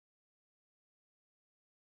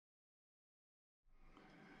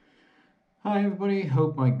Hi everybody,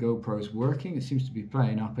 hope my GoPro's working. It seems to be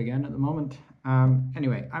playing up again at the moment.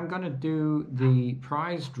 Anyway, I'm going to do the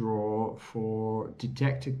prize draw for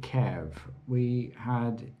Detector Kev. He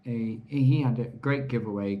had a great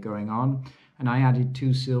giveaway going on, and I added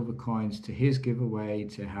 2 silver coins to his giveaway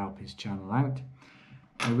to help his channel out.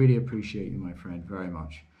 I really appreciate you, my friend, very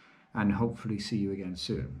much, and hopefully see you again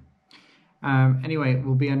soon. Anyway, it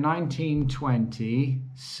will be a 1920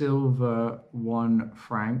 silver 1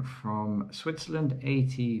 franc from Switzerland,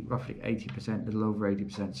 roughly 80%, a little over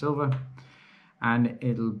 80% silver. And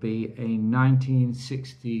it'll be a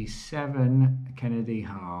 1967 Kennedy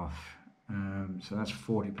half. So that's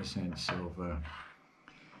 40% silver.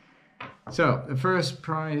 So the first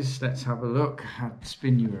prize, let's have a look. I'll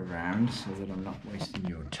spin you around so that I'm not wasting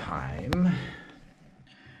your time.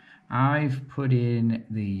 I've put in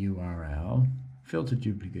the URL, filter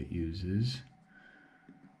duplicate users,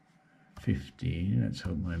 15, let's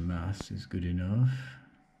hope my maths is good enough,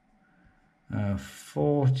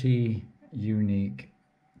 40 unique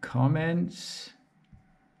comments,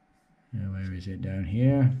 where is it, down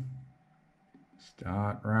here,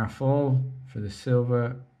 start raffle for the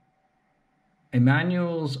silver,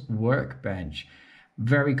 Emmanuel's Workbench,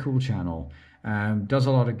 very cool channel, does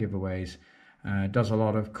a lot of giveaways. Does a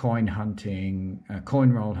lot of coin hunting,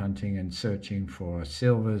 coin roll hunting and searching for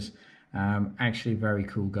silvers. Actually very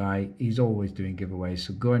cool guy. He's always doing giveaways,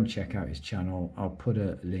 so go and check out his channel. I'll put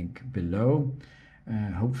a link below,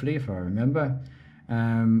 hopefully, if I remember.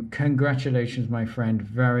 Congratulations, my friend.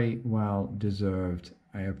 Very well deserved.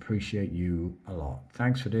 I appreciate you a lot.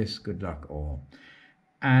 Thanks for this. Good luck all.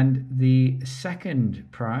 And the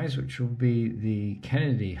second prize, which will be the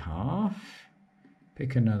Kennedy half.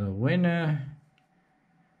 Pick another winner.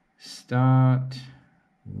 Start.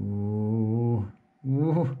 Ooh.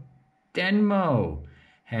 Denmo.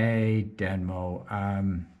 Hey, Denmo.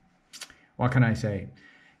 What can I say?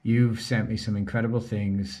 You've sent me some incredible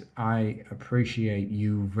things. I appreciate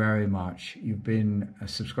you very much. You've been a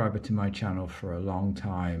subscriber to my channel for a long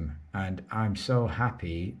time, and I'm so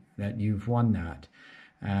happy that you've won that.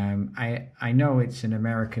 I know it's an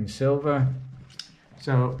American silver.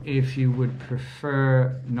 So if you would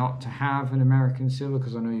prefer not to have an American silver,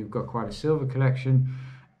 because I know you've got quite a silver collection,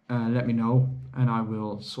 let me know and I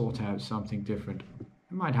will sort out something different. I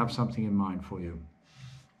might have something in mind for you.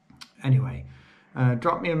 Anyway,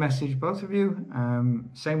 drop me a message, both of you.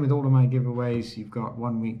 Same with all of my giveaways. You've got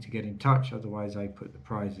 1 week to get in touch, otherwise I put the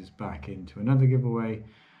prizes back into another giveaway.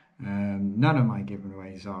 None of my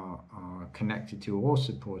giveaways are connected to or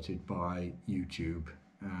supported by YouTube.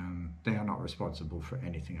 They are not responsible for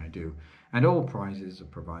anything I do, and all prizes are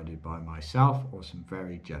provided by myself or some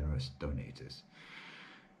very generous donators.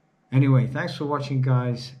 Anyway, thanks for watching,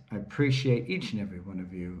 guys. I appreciate each and every one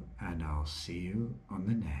of you, and I'll see you on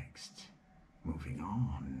the next. Moving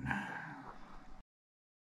on.